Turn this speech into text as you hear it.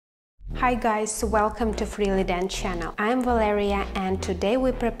Hi guys, welcome to freelydance channel. I'm Valeria and today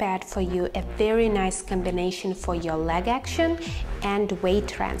we prepared for you a very nice combination for your leg action and weight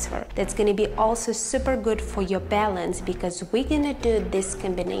transfer. That's gonna be also super good for your balance because we're gonna do this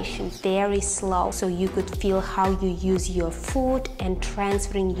combination very slow so you could feel how you use your foot and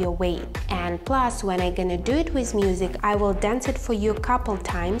transferring your weight. And plus, when I'm gonna do it with music, I will dance it for you a couple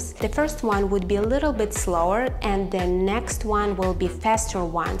times. The first one would be a little bit slower and the next one will be faster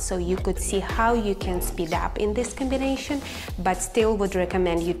one, so you could see how you can speed up in this combination, but still would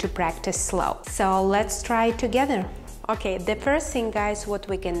recommend you to practice slow. So let's try it together. Okay, the first thing guys, what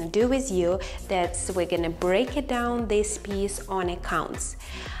we're gonna do with you, that's we're gonna break it down this piece on a counts.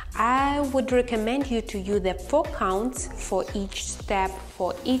 I would recommend you to use the 4 counts for each step,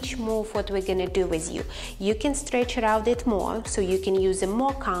 for each move what we're gonna do with you. You can stretch it out it more, so you can use the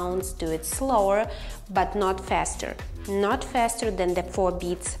more counts, do it slower, but not faster. Not faster than the 4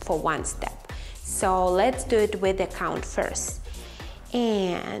 beats for one step. So let's do it with the count first.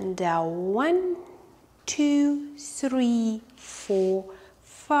 And 1, 2, 3, 4,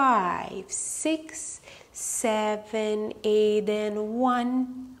 5, 6, 7, 8, and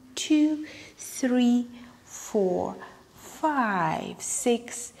 1, 2, 3, 4, 5,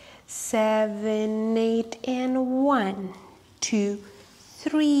 6, 7, 8, and 1, 2,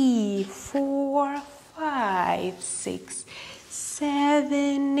 3, 4, 5, 6,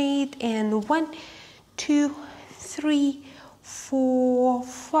 7, 8, and 1, 2, 3, 4,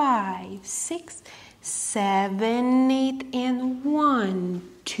 5, 6, 7, 8, and 1,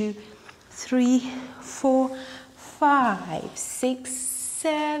 2, 3, 4, 5, 6,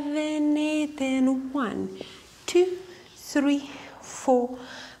 7, 8, and 1, 2, 3, 4,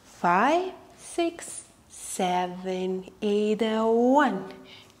 5, 6, 7, 8, and 1,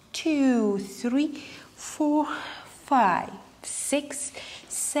 2, 3, 4, 5, 6,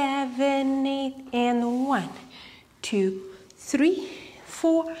 7, 8, and 1, 2, 3,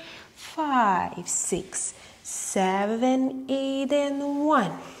 4, 5, 6, 7, 8, and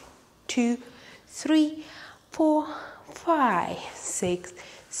 1, 2, 3, 4, 5, 6,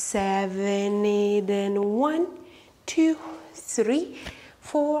 7, 8, and 1, 2, 3,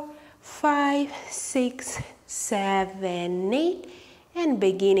 4, 5, 6, 7, 8, and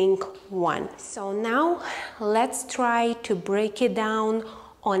beginning 1. So now let's try to break it down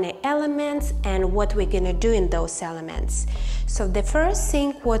on the elements and what we're gonna do in those elements. So the first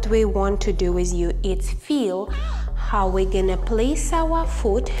thing what we want to do with you is feel how we're gonna place our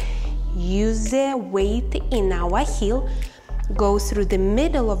foot, use the weight in our heel, go through the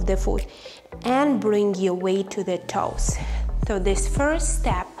middle of the foot and bring your weight to the toes. So this first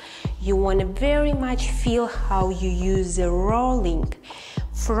step, you want to very much feel how you use the rolling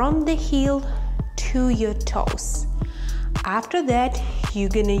from the heel to your toes. After that, you're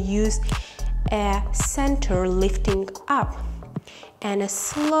gonna use a center lifting up and a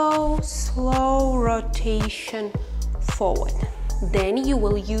slow rotation forward. Then you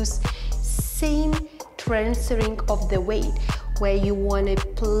will use same transferring of the weight where you want to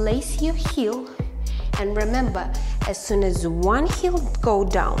place your heel, and remember, as soon as one heel go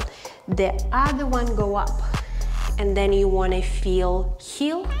down, the other one go up, and then you want to feel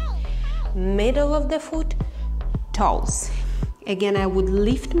heel, middle of the foot, toes. Again, I would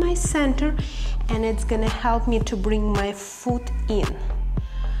lift my center and it's gonna help me to bring my foot in.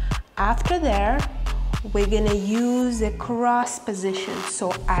 After there, we're gonna use a cross position.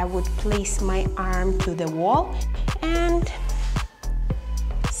 So I would place my arm to the wall and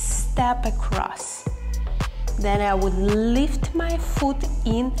step across. Then I would lift my foot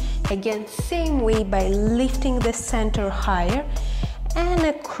in, again, same way by lifting the center higher and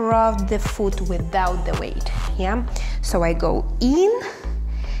across the foot without the weight, yeah? So I go in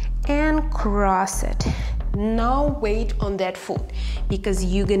and cross it. No weight on that foot because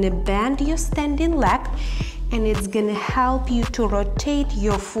you're gonna bend your standing leg and it's gonna help you to rotate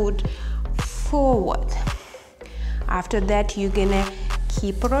your foot forward. After that, you're gonna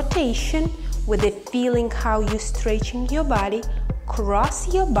keep rotation with the feeling how you're stretching your body,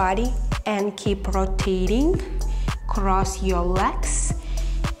 cross your body and keep rotating, cross your legs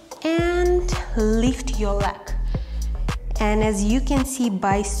and lift your leg. And as you can see,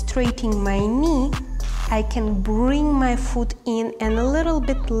 by straightening my knee, I can bring my foot in and a little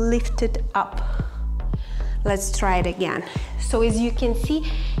bit lift it up. Let's try it again. So as you can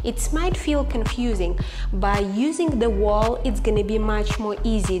see, it might feel confusing. By using the wall, it's gonna be much more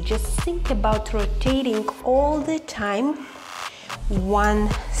easy. Just think about rotating all the time one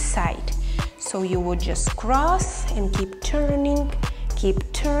side. So you would just cross and keep turning,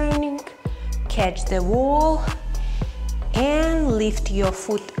 catch the wall, and lift your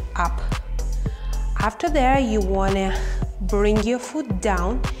foot up. After that, you wanna bring your foot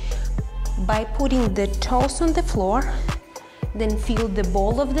down by putting the toes on the floor, then feel the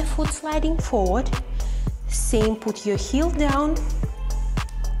ball of the foot sliding forward. Same, put your heel down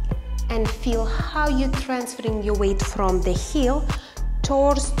and feel how you're transferring your weight from the heel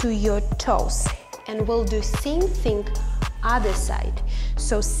towards to your toes. And we'll do same thing other side.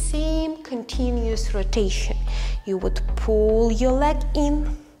 So same continuous rotation. You would pull your leg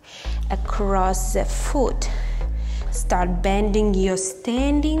in across the foot. Start bending your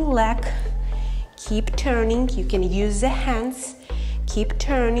standing leg. Keep turning. You can use the hands. Keep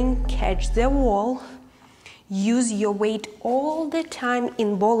turning. Catch the wall. Use your weight all the time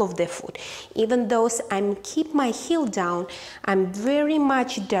in ball of the foot. Even though I'm keep my heel down, I'm very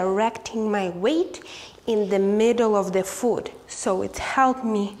much directing my weight in the middle of the foot. So it helped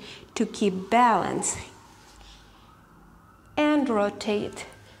me to keep balance. And rotate.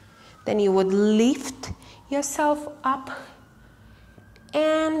 Then you would lift yourself up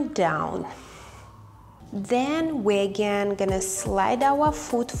and down. Then we're again gonna slide our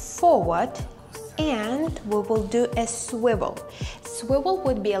foot forward and we will do a swivel. Swivel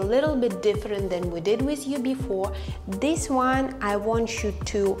would be a little bit different than we did with you before. This one, I want you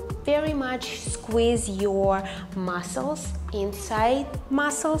to very much squeeze your muscles, inside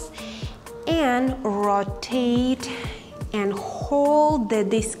muscles, and rotate and hold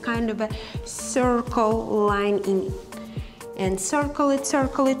this kind of a circle line in, and circle it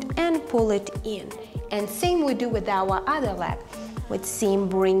and pull it in. And same we do with our other leg. With same,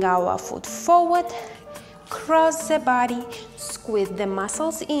 bring our foot forward, cross the body, squeeze the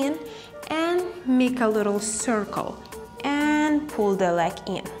muscles in, and make a little circle and pull the leg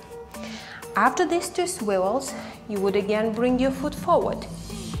in. After these two swivels, you would again bring your foot forward.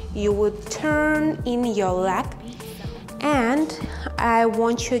 You would turn in your leg, and I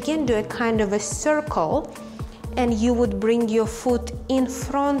want you again do a kind of a circle, and you would bring your foot in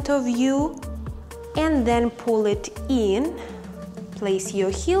front of you and then pull it in. Place your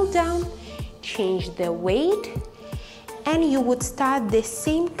heel down, change the weight, and you would start the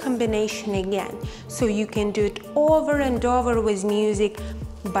same combination again. So you can do it over and over with music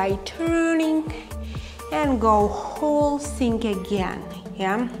by turning and go whole thing again,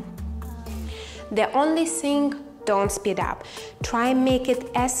 yeah? The only thing, don't speed up. Try and make it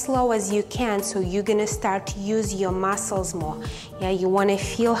as slow as you can, so you're gonna start to use your muscles more. Yeah, you wanna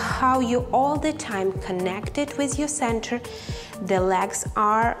feel how you all the time connected with your center. The legs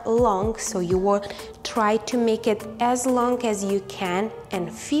are long, so you will try to make it as long as you can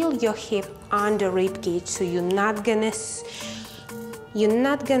and feel your hip under rib cage, so you're not gonna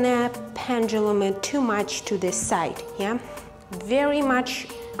pendulum it too much to the side, yeah? Very much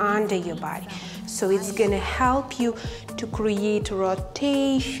under your body. So it's gonna help you to create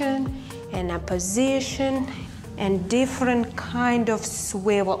rotation and a position and different kind of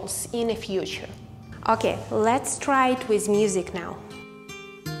swivels in the future. Okay, let's try it with music now.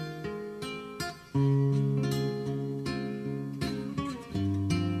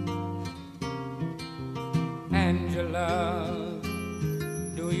 Angela,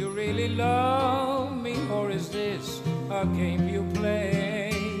 do you really love me, or is this a game you play?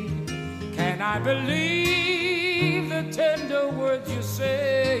 Can I believe the tender words you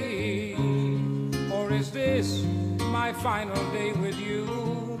say, or is this my final day with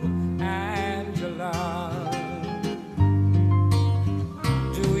you, Angela?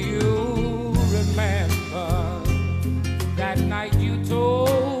 Do you remember that night you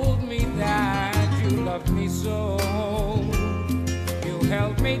told me that you loved me so? You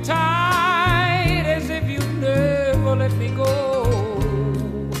held me tight as if you never let me go.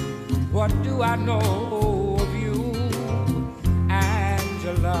 What do I know of you,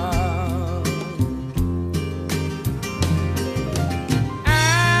 Angela?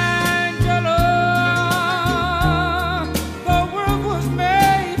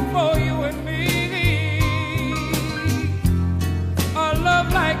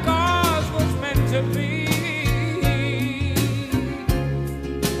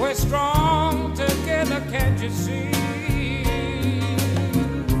 We're strong together, can't you see?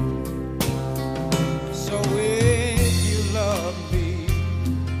 So if you love me,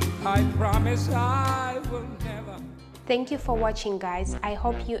 I promise I will never. Thank you for watching, guys. I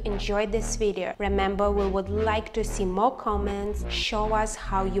hope you enjoyed this video. Remember, we would like to see more comments. Show us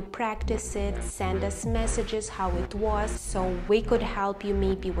how you practice it. Send us messages how it was, so we could help you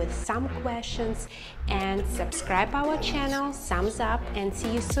maybe with some questions. And subscribe our channel, thumbs up, and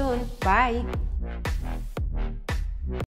see you soon. Bye.